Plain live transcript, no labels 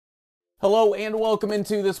Hello and welcome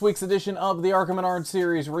into this week's edition of the ARCA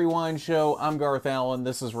Series Rewind Show. I'm Garth Allen.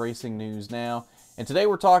 This is Racing News Now. And today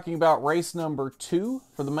we're talking about race number 2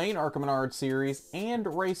 for the main ARCA Series and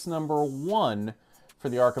race number 1 for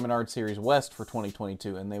the ARCA Series West for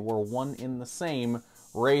 2022. And they were one in the same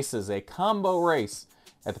races, a combo race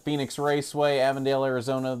at the Phoenix Raceway, Avondale,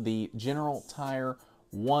 Arizona, the General Tire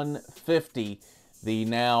 150, the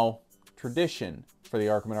now tradition for the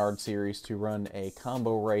ARCA Series to run a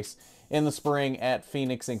combo race in the spring at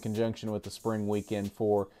Phoenix in conjunction with the spring weekend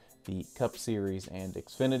for the Cup Series and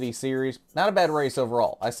Xfinity Series. Not a bad race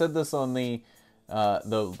overall. I said this on the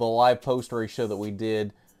live post-race show that we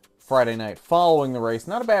did Friday night following the race.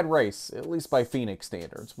 Not a bad race, at least by Phoenix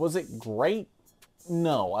standards. Was it great?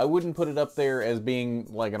 No, I wouldn't put it up there as being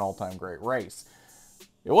like an all-time great race.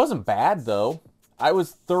 It wasn't bad, though. I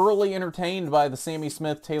was thoroughly entertained by the Sammy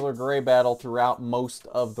Smith-Taylor Gray battle throughout most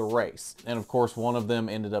of the race. And of course, one of them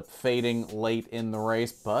ended up fading late in the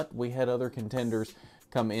race, but we had other contenders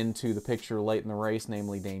come into the picture late in the race,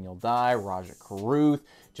 namely Daniel Dye, Rajah Caruth,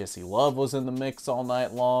 Jesse Love was in the mix all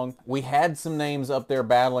night long. We had some names up there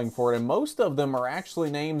battling for it, and most of them are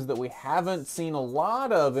actually names that we haven't seen a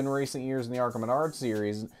lot of in recent years in the ARCA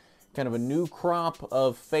Series. Kind of a new crop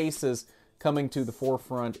of faces coming to the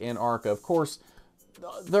forefront in ARCA. Of course,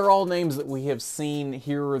 they're all names that we have seen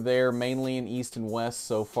here or there, mainly in East and West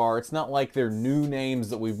so far. It's not like they're new names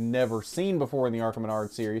that we've never seen before in the ARCA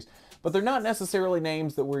Series, but they're not necessarily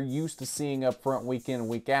names that we're used to seeing up front week in and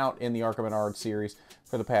week out in the ARCA Series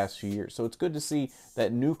for the past few years. So it's good to see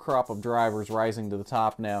that new crop of drivers rising to the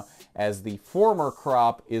top now, as the former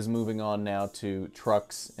crop is moving on now to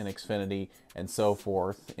trucks and Xfinity and so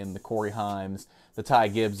forth, in the Corey Himes, the Ty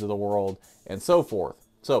Gibbs of the world, and so forth.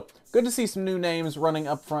 So, good to see some new names running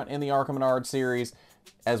up front in the ARCA Series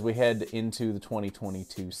as we head into the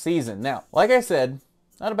 2022 season. Now, like I said,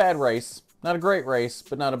 not a bad race, not a great race,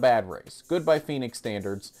 but not a bad race. Good by Phoenix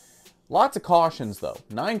standards. Lots of cautions, though.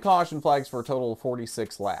 9 caution flags for a total of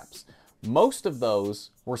 46 laps. Most of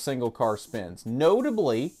those were single-car spins.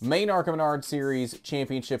 Notably, main ARCA Series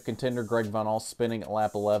championship contender Greg Van Alst spinning at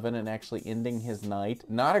lap 11 and actually ending his night.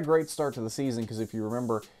 Not a great start to the season, because if you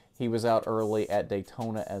remember, he was out early at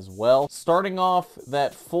Daytona as well. Starting off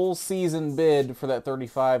that full season bid for that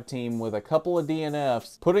 35 team with a couple of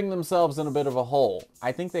DNFs, putting themselves in a bit of a hole.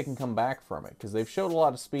 I think they can come back from it, because they've showed a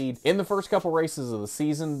lot of speed in the first couple races of the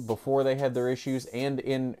season before they had their issues, and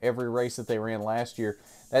in every race that they ran last year.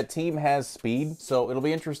 That team has speed, so it'll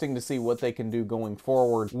be interesting to see what they can do going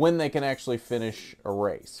forward when they can actually finish a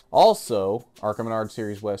race. Also, ARCA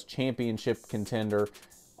Series West championship contender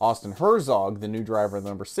Austin Herzog, the new driver of the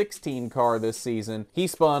number 16 car this season, he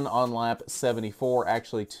spun on lap 74,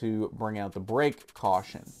 actually to bring out the brake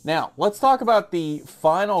caution. Now, let's talk about the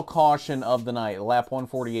final caution of the night, lap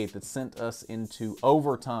 148, that sent us into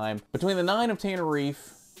overtime between the 9 of Tanner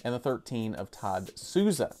Reef and the 13 of Todd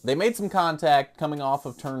Souza. They made some contact coming off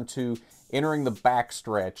of turn 2, entering the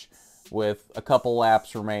backstretch with a couple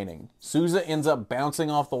laps remaining. Souza ends up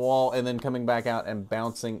bouncing off the wall and then coming back out and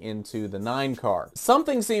bouncing into the 9 car.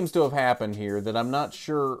 Something seems to have happened here that I'm not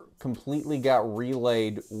sure completely got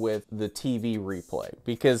relayed with the TV replay,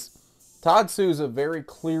 because Todd Souza very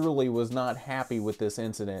clearly was not happy with this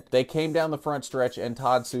incident. They came down the front stretch and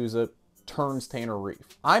Todd Souza turns Tanner Reef.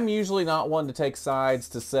 I'm usually not one to take sides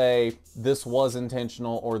to say this was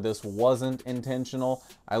intentional or this wasn't intentional.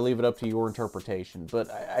 I leave it up to your interpretation. But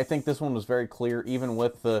I think this one was very clear, even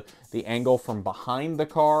with the angle from behind the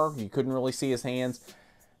car. You couldn't really see his hands.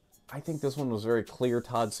 I think this one was very clear.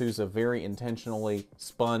 Todd Souza very intentionally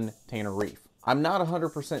spun Tanner Reef. I'm not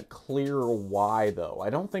 100% clear why, though.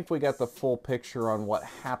 I don't think we got the full picture on what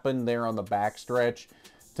happened there on the backstretch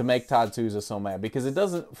to make Todd Souza so mad, because it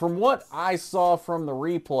doesn't, from what I saw from the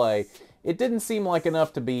replay, it didn't seem like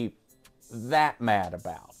enough to be that mad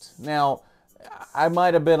about. Now, I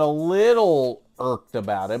might have been a little irked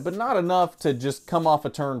about it, but not enough to just come off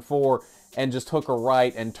of turn 4 and just hook a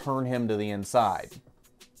right and turn him to the inside.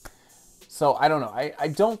 So, I don't know. I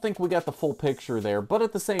don't think we got the full picture there, but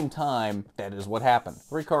at the same time, that is what happened.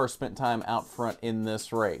 3 cars spent time out front in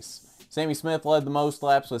this race. Sammy Smith led the most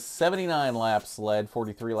laps with 79 laps led.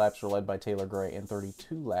 43 laps were led by Taylor Gray, and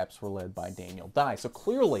 32 laps were led by Daniel Dye. So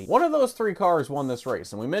clearly, one of those 3 cars won this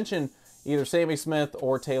race. And we mentioned either Sammy Smith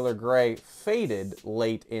or Taylor Gray faded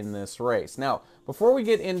late in this race. Now, before we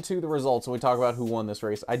get into the results and we talk about who won this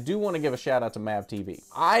race, I do want to give a shout out to Mav TV.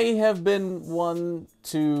 I have been one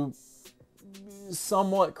to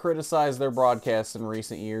somewhat criticized their broadcasts in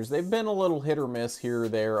recent years. They've been a little hit or miss here or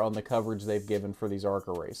there on the coverage they've given for these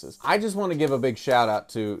ARCA races. I just want to give a big shout out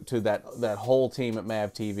to that whole team at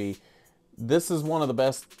Mav TV. this is one of the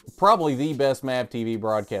best, probably the best MAV TV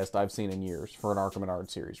broadcast I've seen in years for an ARCA Menard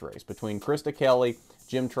Series race. Between Krista Kelly,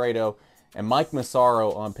 Jim Trado, and Mike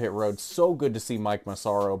Massaro on pit road. So good to see Mike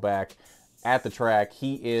Massaro back at the track.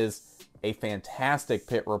 He is a fantastic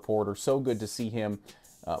pit reporter. So good to see him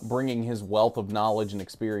bringing his wealth of knowledge and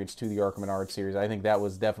experience to the ARCA Menard Series. I think that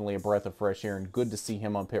was definitely a breath of fresh air, and good to see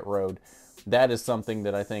him on pit road. That is something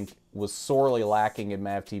that I think was sorely lacking in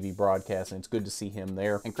MAV TV broadcast, and it's good to see him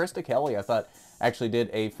there. And Krista Kelly, I thought, actually did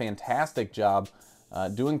a fantastic job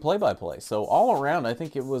doing play-by-play. So all around, I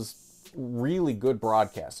think it was really good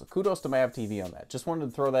broadcast. So kudos to MAV TV on that. Just wanted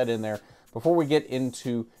to throw that in there before we get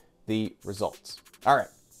into the results. All right,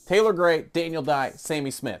 Taylor Gray, Daniel Dye,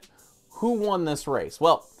 Sammy Smith. Who won this race?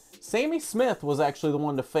 Well, Sammy Smith was actually the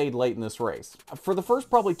one to fade late in this race. For the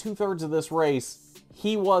first probably two-thirds of this race,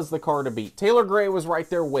 he was the car to beat. Taylor Gray was right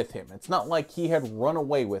there with him. It's not like he had run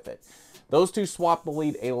away with it. Those two swapped the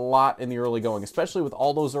lead a lot in the early going, especially with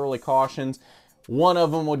all those early cautions. One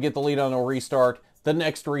of them would get the lead on a restart. The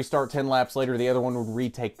next restart 10 laps later, the other one would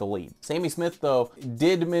retake the lead. Sammy Smith, though,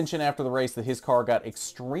 did mention after the race that his car got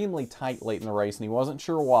extremely tight late in the race, and he wasn't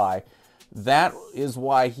sure why. That is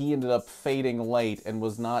why he ended up fading late and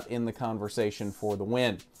was not in the conversation for the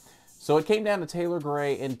win. So it came down to Taylor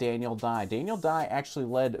Gray and Daniel Dye. Daniel Dye actually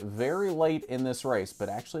led very late in this race, but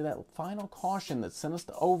actually that final caution that sent us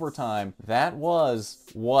to overtime, that was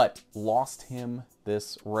what lost him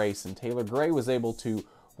this race. And Taylor Gray was able to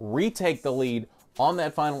retake the lead on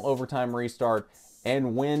that final overtime restart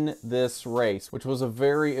and win this race, which was a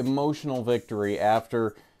very emotional victory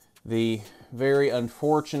after the very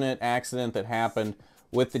unfortunate accident that happened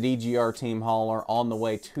with the DGR team hauler on the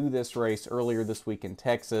way to this race earlier this week in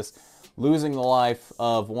Texas, losing the life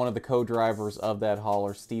of one of the co-drivers of that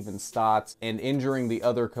hauler, Steven Stotts, and injuring the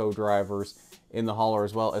other co-drivers in the hauler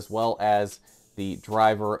as well as the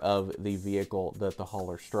driver of the vehicle that the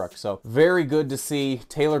hauler struck. So very good to see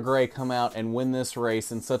Taylor Gray come out and win this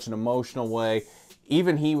race in such an emotional way.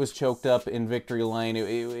 Even he was choked up in victory lane.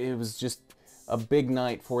 It was just a big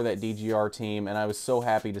night for that DGR team, and I was so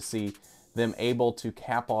happy to see them able to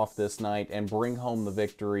cap off this night and bring home the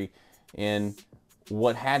victory in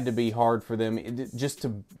what had to be hard for them just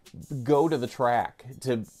to go to the track,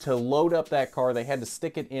 to load up that car. They had to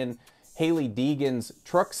stick it in Haley Deegan's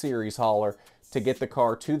Truck Series hauler to get the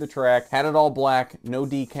car to the track. Had it all black, no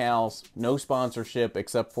decals, no sponsorship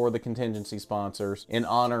except for the contingency sponsors in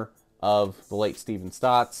honor of the late Steven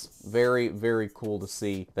Stotts. Very, very cool to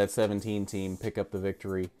see that 17 team pick up the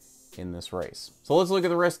victory in this race. So let's look at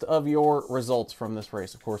the rest of your results from this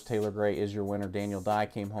race. Of course, Taylor Gray is your winner. Daniel Dye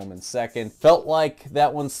came home in second. Felt like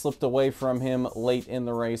that one slipped away from him late in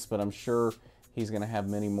the race, but I'm sure he's going to have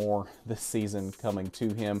many more this season coming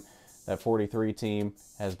to him. That 43 team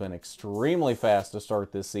has been extremely fast to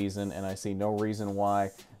start this season, and I see no reason why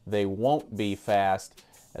they won't be fast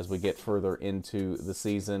as we get further into the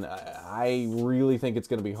season. I really think it's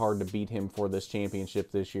going to be hard to beat him for this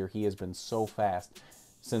championship this year. He has been so fast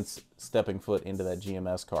since stepping foot into that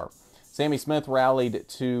GMS car. Sammy Smith rallied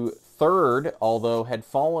to third, although had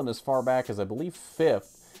fallen as far back as I believe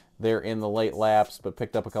fifth there in the late laps, but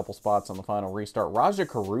picked up a couple spots on the final restart. Raja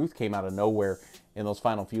Karuth came out of nowhere in those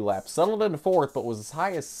final few laps. Settled into fourth, but was as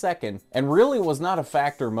high as second, and really was not a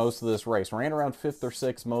factor most of this race. Ran around fifth or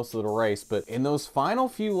sixth most of the race, but in those final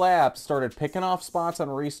few laps, started picking off spots on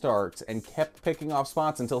restarts and kept picking off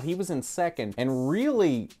spots until he was in second, and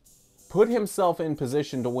really put himself in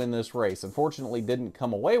position to win this race. Unfortunately, didn't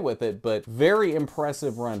come away with it, but very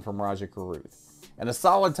impressive run from Raja Karuth. And a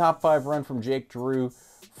solid top 5 run from Jake Drew,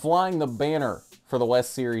 flying the banner for the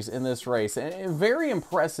West Series in this race. And very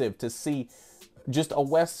impressive to see just a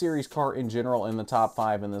West Series car in general in the top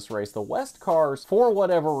 5 in this race. The West cars, for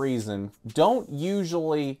whatever reason, don't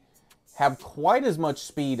usually have quite as much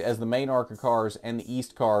speed as the main ARCA cars and the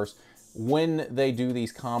East cars when they do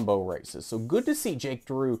these combo races. So good to see Jake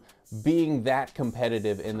Drew being that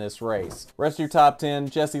competitive in this race. Rest of your top 10,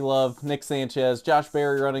 Jesse Love, Nick Sanchez, Josh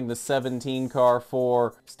Berry running the 17 car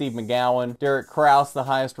for Steve McGowan, Derek Kraus, the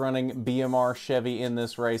highest running BMR Chevy in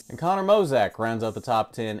this race, and Connor Mozak rounds out the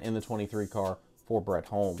top 10 in the 23 car for Brett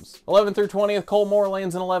Holmes. 11th through 20th, Cole Moore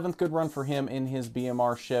lands in 11th. Good run for him in his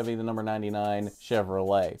BMR Chevy, the number 99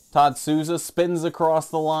 Chevrolet. Todd Souza spins across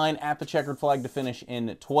the line at the checkered flag to finish in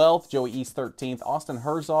 12th. Joey East 13th. Austin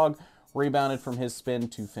Herzog rebounded from his spin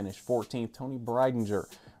to finish 14th. Tony Breidinger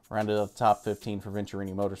rounded up the top 15 for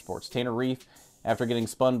Venturini Motorsports. Tanner Reef, after getting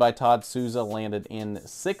spun by Todd Souza, landed in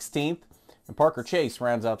 16th. And Parker Chase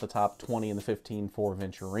rounds out the top 20 in the 15 for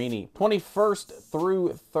Venturini. 21st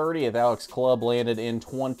through 30th, Alex Clubb landed in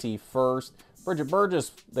 21st. Bridget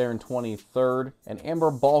Burgess there in 23rd, and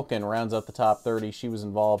Amber Balkan rounds out the top 30. She was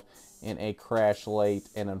involved in a crash late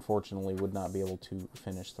and unfortunately would not be able to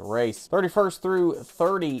finish the race. 31st through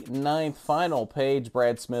 39th final page,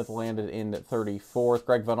 Brad Smith landed in 34th.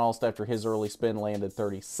 Greg Van Alst, after his early spin, landed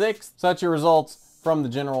 36th. So that's your results from the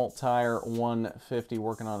General Tire 150.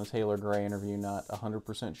 Working on a Taylor Gray interview. Not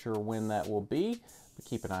 100% sure when that will be, but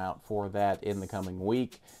keep an eye out for that in the coming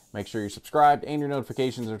week. Make sure you're subscribed and your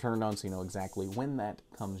notifications are turned on so you know exactly when that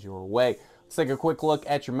comes your way. Let's take a quick look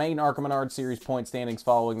at your main ARCA Menard Series point standings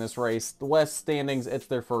following this race. The West standings, it's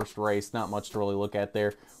their first race. Not much to really look at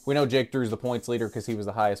there. We know Jake Drew's the points leader because he was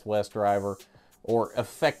the highest West driver, or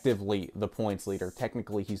effectively the points leader.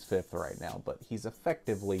 Technically, he's 5th right now, but he's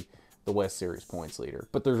effectively the West Series points leader.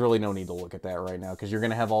 But there's really no need to look at that right now because you're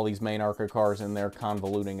going to have all these main ARCA cars in there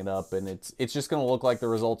convoluting it up, and it's just going to look like the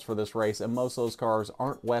results for this race, and most of those cars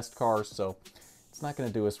aren't West cars, so it's not going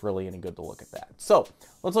to do us really any good to look at that. So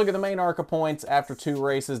let's look at the main ARCA points after 2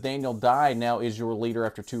 races. Daniel Dye now is your leader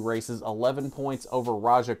after 2 races, 11 points over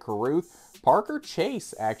Raja Caruth. Parker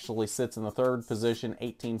Chase actually sits in the 3rd position,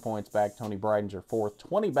 18 points back. Tony Breidinger 4th,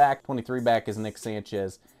 20 back. 23 back is Nick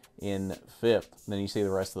Sanchez in 5th. Then you see the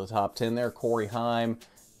rest of the top 10 there. Corey Heim,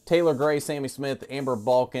 Taylor Gray, Sammy Smith, Amber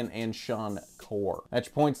Balkan, and Sean Core. That's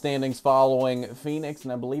your point standings following Phoenix,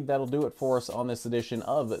 and I believe that'll do it for us on this edition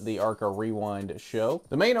of the ARCA Rewind Show.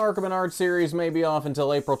 The main ARCA Menard Series may be off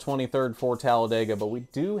until April 23rd for Talladega, but we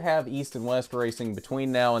do have East and West racing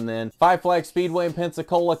between now and then. Five Flag Speedway in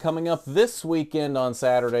Pensacola coming up this weekend on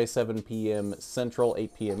Saturday, 7 p.m. Central,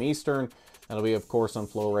 8 p.m. Eastern. That'll be, of course, on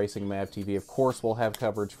Flow Racing Mav TV. Of course, we'll have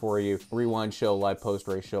coverage for you. Rewind show, live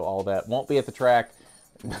post-race show, all that. Won't be at the track.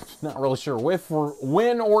 Not really sure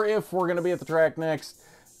when or if we're going to be at the track next,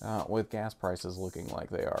 with gas prices looking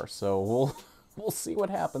like they are. So we'll see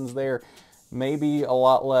what happens there. Maybe a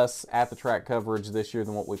lot less at the track coverage this year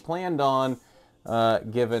than what we planned on,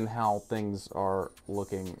 given how things are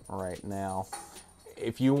looking right now.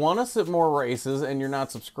 If you want us at more races and you're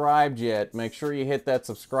not subscribed yet, make sure you hit that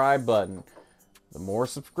subscribe button. The more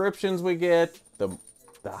subscriptions we get, the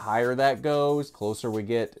higher that goes, closer we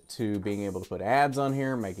get to being able to put ads on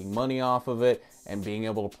here, making money off of it, and being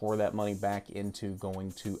able to pour that money back into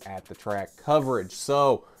going to at the track coverage.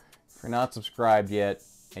 So if you're not subscribed yet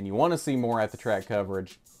and you want to see more at the track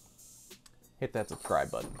coverage, hit that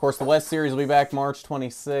subscribe button. Of course, the West Series will be back March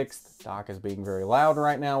 26th. Doc is being very loud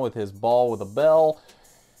right now with his ball with a bell.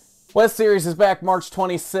 West Series is back March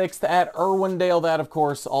 26th at Irwindale. That, of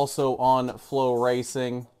course, also on Flow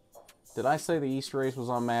Racing. Did I say the East race was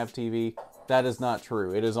on Mav TV? That is not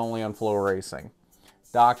true. It is only on Flow Racing.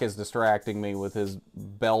 Doc is distracting me with his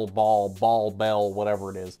bell,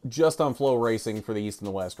 whatever it is. Just on Flow Racing for the East and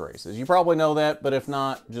the West races. You probably know that, but if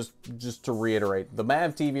not, just to reiterate, the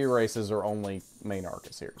Mav TV races are only main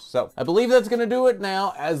ARCA series. So I believe that's going to do it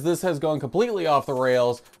now, as this has gone completely off the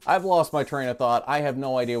rails. I've lost my train of thought. I have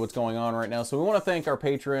no idea what's going on right now. So we want to thank our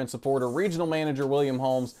Patreon supporter, Regional Manager William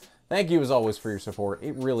Holmes. Thank you, as always, for your support.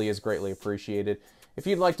 It really is greatly appreciated. If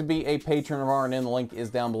you'd like to be a patron of RNN, the link is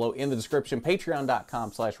down below in the description.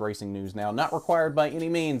 Patreon.com/RacingNewsNow. Not required by any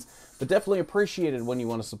means, but definitely appreciated when you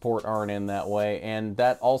want to support RNN that way. And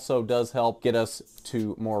that also does help get us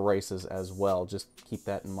to more races as well. Just keep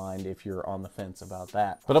that in mind if you're on the fence about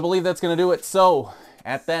that. But I believe that's going to do it. So,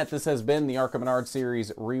 at that, this has been the ARCA Menard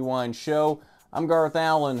Series Rewind Show. I'm Garth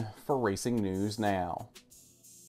Allen for Racing News Now.